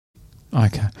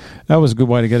Okay. That was a good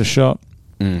way to get a shot.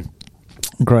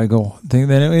 Gregor. I think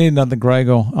they need another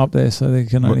Gregor up there, so there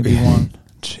can only be one.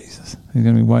 Jesus. He's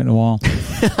going to be waiting a while.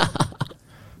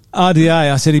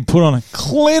 RDA, I said he put on a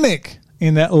clinic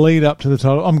in that lead up to the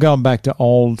title. I'm going back to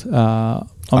old... I'm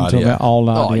talking about old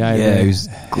RDA. Oh, yeah, he was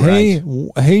great.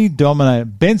 He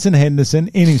dominated. Benson Henderson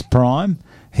in his prime.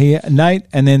 Nate,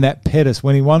 and then that Pettis,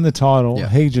 when he won the title,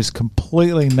 he just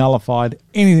completely nullified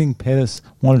anything Pettis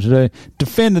wanted to do.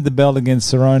 Defended the belt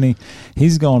against Cerrone.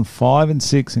 He's gone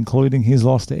 5-6, including his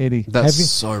loss to Eddie. That's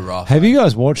so rough. Have you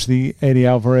guys watched the Eddie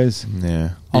Alvarez? Yeah.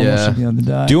 I watched it the other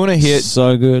day. Do you want to hear?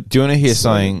 So good. Do you want to hear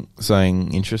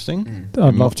something interesting?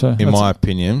 I'd love to. In my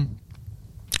opinion,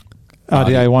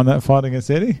 RDA won that fight against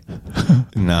Eddie?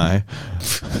 No.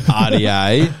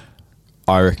 RDA,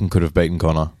 I reckon, could have beaten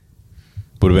Connor.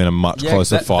 Would have been a much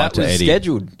closer fight to Eddie.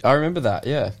 Scheduled. I remember that.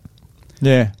 Yeah.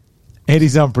 Yeah.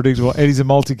 Eddie's unpredictable. Eddie's a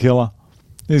multi-killer,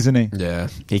 isn't he? Yeah.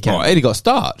 He can. Oh, Eddie got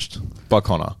starched by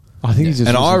Connor. I think he's just...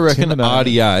 And I reckon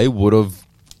RDA would have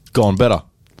gone better.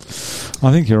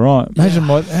 I think you're right. Imagine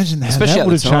how Especially that at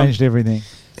would the have time. changed everything.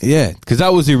 Yeah, because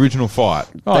that was the original fight.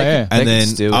 Oh, yeah. And then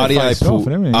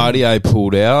RDA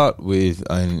pulled out with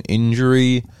an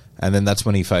injury, and then that's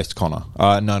when he faced Connor.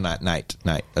 Nate.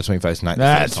 That's when he faced Nate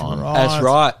the first time. Right. That's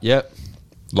right. Yep.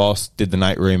 Lost, did the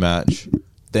Nate rematch,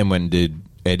 then went and did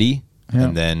Eddie,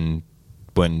 and then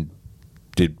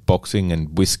did boxing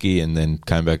and whiskey, and then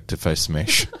came back to face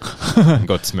Smash and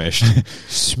got smashed.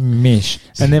 Smash.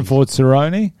 And then fought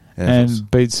Cerrone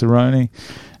and beat Cerrone,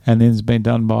 and then it's been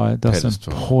done by Dustin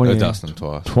Poirier. Dustin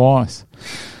twice.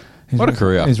 What a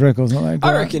career. His record's not that great.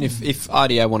 I reckon if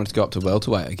RDA wanted to go up to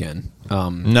welterweight again,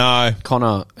 No,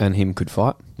 Connor and him could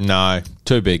fight. no,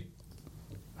 too big.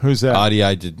 Who's that?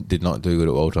 RDA did not do good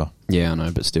at welter. Yeah, I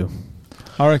know, but still.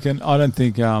 I reckon. I don't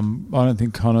think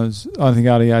Connor's. I don't think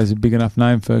RDA is a big enough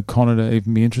name for Connor to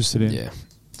even be interested in. Yeah.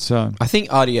 So I think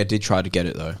RDA did try to get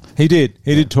it though. he did.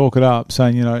 He did talk it up,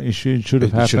 saying it should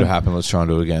have happened. It should have happened. Let's try and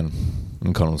do it again.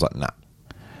 And Connor was like, nah.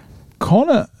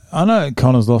 Connor. I know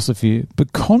Connor's lost a few,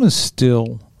 but Connor's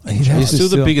still. He's still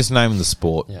the biggest name in the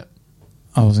sport. Yeah.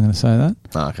 I wasn't going to say that.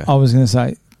 Oh, okay. I was going to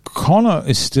say Connor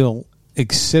is still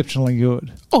exceptionally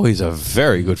good. Oh, he's a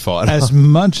very good fighter. As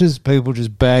much as people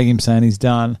just bag him saying he's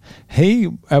done, he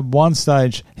at one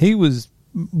stage he was,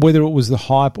 whether it was the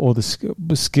hype or the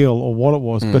skill or what it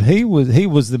was, but he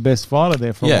was the best fighter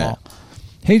there for a while.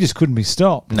 He just couldn't be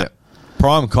stopped. No.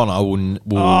 Prime Connor will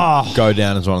go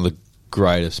down as one of the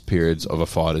greatest periods of a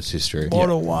fighter's history. What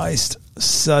a waste.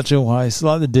 Such a waste.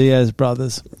 Like the Diaz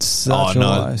brothers. Such a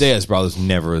waste. Diaz brothers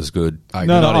never as good.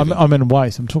 No, I mean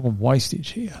waste. I'm talking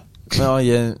wastage here. Oh,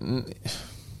 yeah.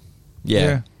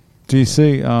 Yeah. Do you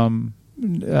see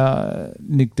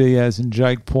Nick Diaz and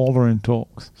Jake Paul are in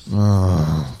talks?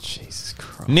 Oh, Jesus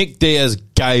Christ. Nick Diaz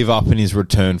gave up in his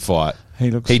return fight. He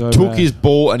took his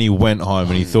ball and he went home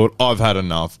and he thought, I've had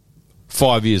enough.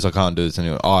 5 years I can't do this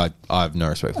anymore. I have no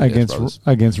respect for Diaz brothers.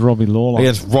 Against Robbie Lawler.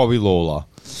 Against Robbie Lawler.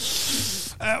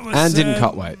 And didn't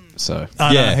cut weight. So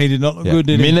he did not look good,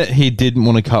 did he? The minute he didn't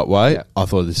want to cut weight, I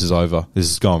thought this is over. This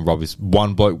is gone. Robbie's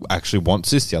one bloke actually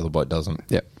wants this, the other bloke doesn't.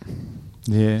 Yep.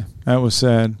 Yeah, that was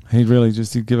sad. He really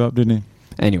just did give up, didn't he?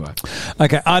 Anyway.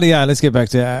 Okay, RDA, let's get back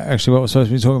to actually what we're supposed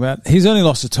to be talking about. He's only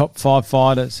lost to top 5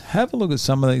 fighters. Have a look at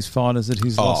some of these fighters that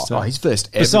he's lost to. Oh, he's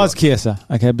versed Besides Chiesa.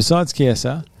 Okay, besides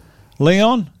Chiesa,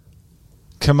 Leon,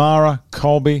 Kamara,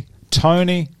 Colby,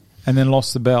 Tony, and then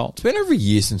lost the belt. It's been every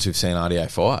year since we've seen RDA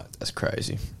fight. That's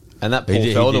crazy. And that Paul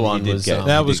Felder one was...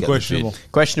 that was questionable.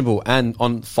 Questionable, and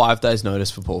on 5 days' notice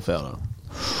for Paul Felder.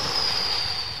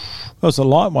 That was a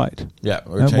lightweight. Yeah,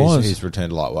 he's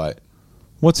returned to lightweight.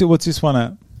 What's this one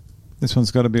at? This one's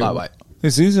got to be... Lightweight.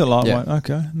 This is a lightweight. Yeah.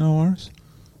 Okay, no worries.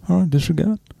 All right,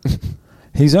 disregard.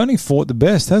 He's only fought the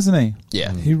best, hasn't he?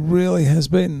 Yeah. He really has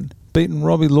beaten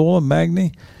Robbie Lawler,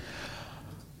 Magny.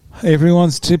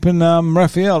 Everyone's tipping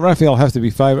Raphael. Raphael have to be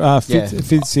favourite.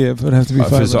 Fiziev would have to be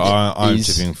favourite. I'm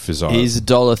tipping Fiziev. He's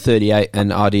 $1.38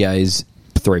 and RDA is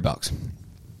 $3.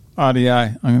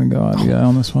 RDA. I'm going to go RDA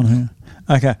on this one here.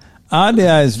 Okay.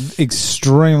 RDA is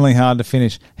extremely hard to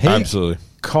finish. Absolutely.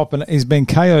 He's been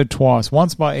KO'd twice.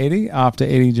 Once by Eddie, after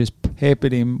Eddie just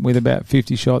peppered him with about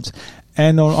 50 shots.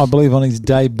 And I believe on his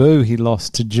debut, he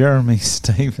lost to Jeremy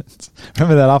Stevens.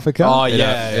 Remember that uppercut? Oh, it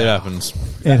happens.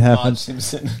 It happens. Marge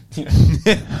Simpson.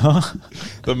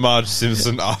 The Marge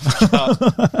Simpson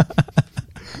uppercut.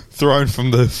 Thrown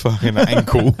from the fucking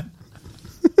ankle.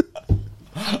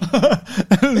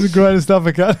 That was the greatest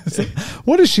uppercut.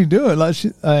 What is she doing?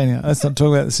 Anyway, let's not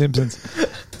talk about the Simpsons.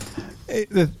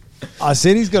 I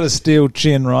said he's got a steel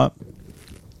chin, right?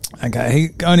 Okay,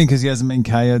 only because he hasn't been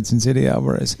KO'd since Eddie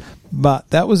Alvarez. But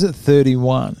that was at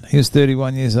 31. He was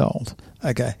 31 years old.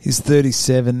 Okay, he's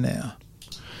 37 now.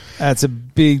 That's a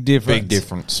big difference. Big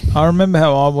difference. I remember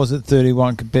how I was at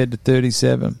 31 compared to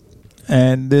 37.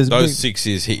 And there's those 6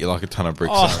 years hit you like a ton of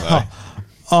bricks, don't they?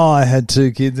 I had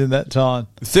 2 kids in that time.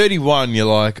 31, you're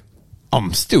like,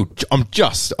 I'm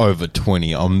just over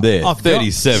 20. I'm there.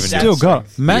 37, still got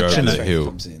it. Matching it.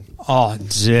 Hill. Oh,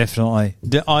 definitely.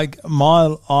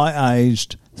 I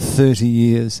aged 30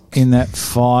 years in that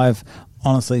 5.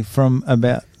 Honestly, from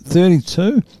about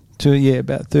 32 to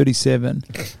about 37.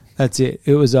 That's it.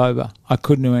 It was over. I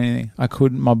couldn't do anything. I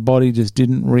couldn't. My body just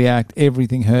didn't react.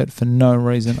 Everything hurt for no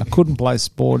reason. I couldn't play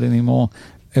sport anymore.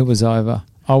 It was over.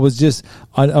 I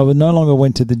no longer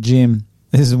went to the gym.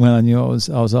 This is when I knew I was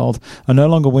old. I no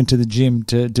longer went to the gym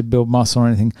to build muscle or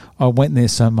anything. I went there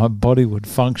so my body would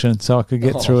function, so I could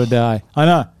get through a day. I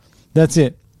know. That's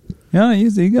it. You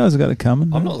guys have got it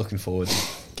coming. I'm not looking forward to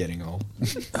getting old.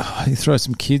 You throw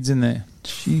some kids in there.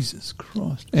 Jesus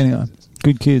Christ. Anyway,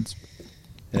 good kids.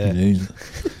 Yeah.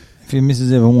 If your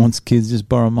missus ever wants kids, just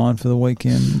borrow mine for the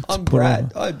weekend. I'm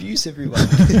Brad. I abuse everyone.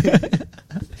 With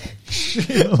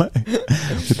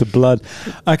the blood.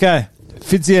 Okay,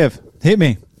 Fiziev, hit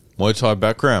me. Muay Thai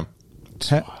background.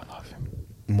 I love him.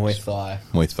 Muay Thai.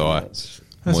 Muay Thai.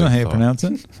 That's not how you pronounce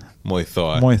it. Muay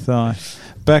Thai. Muay Thai.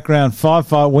 Background,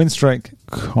 5-fight win streak.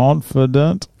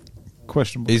 Confident.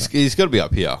 Questionable. He's got to be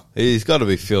up here. He's got to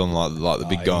be feeling like the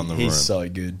big guy in the room. He's so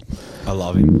good. I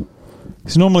love him.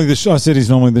 He's normally he's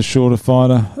normally the shorter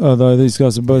fighter, although these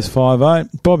guys are both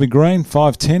 5'8". Bobby Green,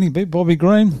 5'10". He beat Bobby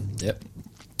Green. Yep.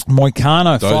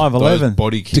 Moicano, 5'11". Those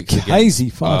body kicks.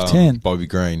 DeCasey, 5'10". Bobby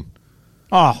Green.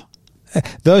 Oh,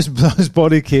 those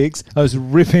body kicks, those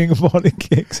ripping body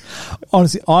kicks.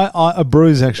 Honestly, a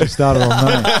bruise actually started on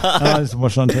me. I just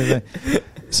watched it on TV.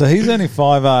 So he's only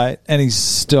 5'8", and he's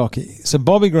stocky. So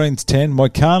Bobby Green's 10,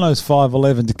 Moicano's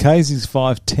 5'11", DeCasey's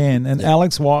 5'10", and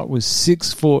Alex White was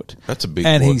 6 foot. That's a big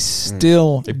and boy. He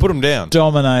still he put him down.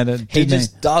 Dominated. He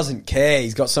just doesn't care.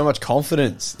 He's got so much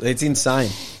confidence. It's insane.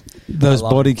 Those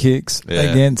body kicks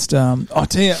against... I'll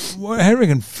tell you, how do you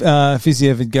reckon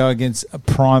Fiziev would go against a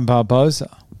prime Barboza?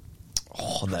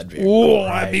 Oh, that'd be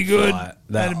that'd be good.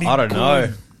 That'd be I don't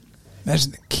know.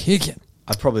 Imagine the kicking.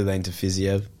 I'd probably lean to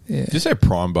Fiziev. Yeah. Did you say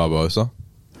prime Barboza?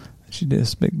 She did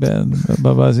speak bad about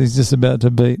Barboza. He's just about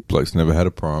to beat. Bloke's never had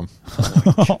a prime.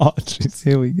 Oh, jeez.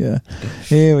 Here we go.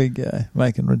 Here we go.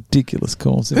 Making ridiculous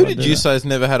calls. Who did you say has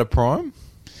never had a prime?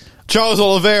 Charles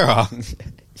Oliveira.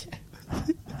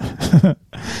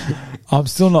 I'm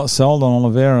still not sold on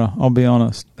Oliveira, I'll be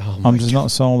honest. I'm just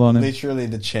not sold on him. Literally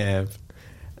the champ.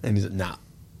 And he's like, nah,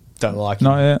 don't like him.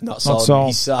 Not yet. Not sold. Not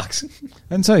He sucks.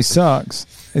 And so he sucks.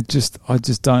 I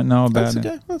just don't know about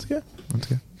him. Let's go.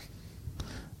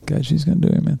 Okay, she's going to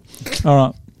do it, man. All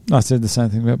right. I said the same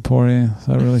thing about Poirier,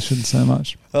 so I really shouldn't say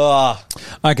much.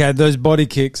 Okay, those body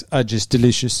kicks are just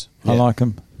delicious. Yeah. I like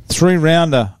them.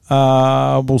 3-rounder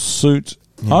will suit.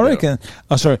 Yeah, I reckon.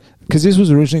 Oh, sorry. Because this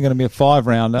was originally going to be a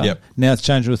 5-rounder. Yep. Now it's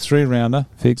changed to a 3-rounder,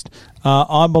 fixed.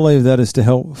 I believe that is to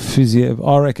help Fiziev.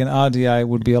 I reckon RDA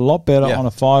would be a lot better on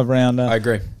a 5-rounder. I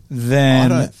agree.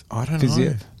 Than I don't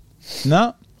Fiziev.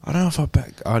 No? I don't know if I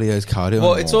back RDA's cardio.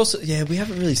 Well, anymore. it's also we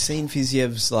haven't really seen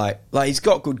Fiziev's like he's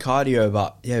got good cardio,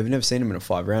 but we've never seen him in a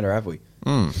 5-rounder, have we?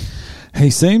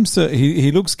 He seems to.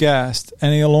 He looks gassed,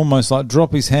 and he'll almost like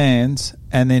drop his hands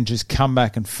and then just come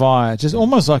back and fire, just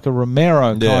almost like a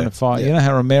Romero kind of fight. Yeah. You know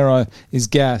how Romero is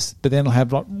gassed, but then he'll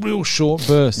have like real short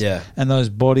bursts. Yeah, and those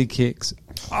body kicks.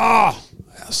 Oh,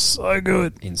 they are so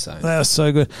good, insane. They are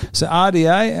so good. So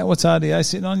RDA, what's RDA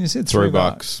sitting on? You said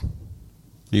 $3.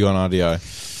 You got an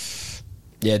RDA?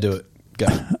 Yeah, do it. Go.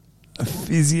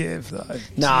 Fiziev though.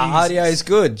 Nah, RDA is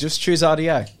good. Just choose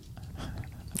RDA.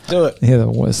 Do it. You're the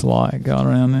worst liar going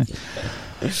around there.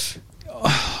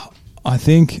 I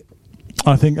think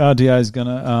RDA is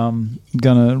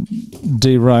gonna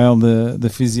derail the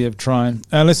Fiziev train.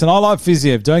 And listen, I like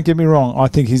Fiziev. Don't get me wrong. I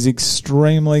think he's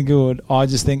extremely good. I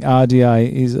just think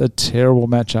RDA is a terrible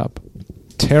matchup.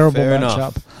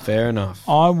 Fair enough.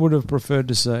 I would have preferred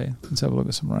to see. Let's have a look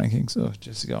at some rankings. Oh,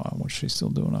 Jessica, what's she still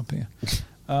doing up here?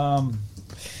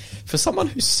 For someone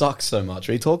who sucks so much,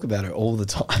 we talk about it all the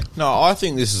time. No, I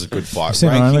think this is a good fight.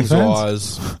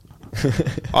 Rankings-wise,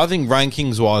 I think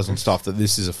rankings-wise and stuff, that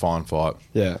this is a fine fight.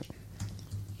 Yeah.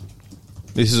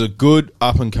 This is a good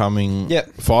up-and-coming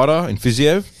fighter in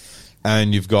Fiziev,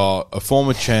 and you've got a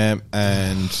former champ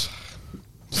and...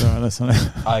 Sorry, that's not it.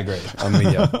 I agree. I'm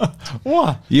with you.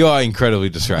 What? You are incredibly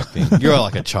distracting. You're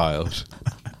like a child.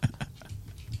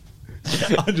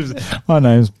 My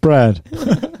name's Brad.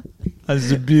 I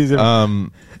just abuse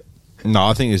him. No,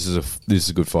 I think this is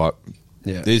a good fight.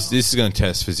 Yeah. This is going to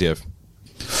test Fiziev.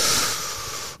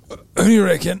 Who do you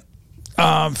reckon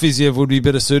Fiziev would be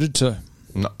better suited to?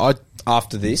 No,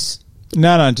 After this?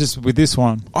 No, just with this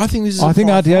one. I think this is. I think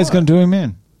RDA is going to do him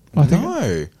in.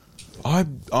 No,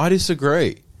 I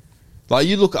disagree. Like,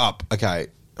 you look up, okay,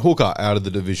 Hooker out of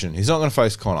the division. He's not going to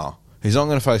face Connor. He's not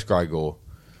going to face Gregor.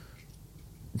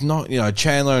 Not,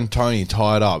 Chandler and Tony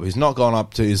tied up. He's not gone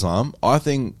up to Islam. I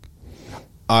think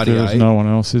RDA. There's no one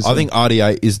else, is I there? think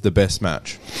RDA is the best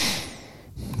match.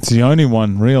 It's the only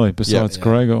one, really, besides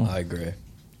Gregor. I agree.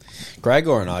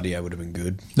 Gregor and RDA would have been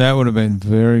good. That would have been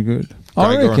very good.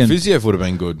 Gregor and Fiziev would have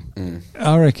been good.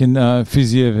 I reckon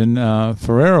Fiziev and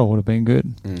Ferreira would have been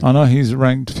good. I know he's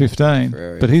ranked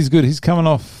 15, but he's good. He's coming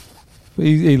off.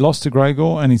 He lost to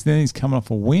Gregor, and he's coming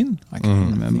off a win. I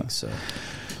can't remember. I think so.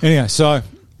 Anyway, so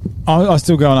I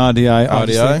still go on RDA.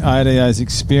 RDA's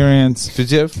experience.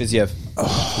 Fiziev.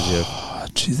 Oh,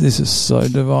 geez, this is so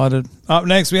divided. Up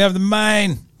next, we have the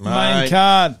main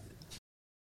card.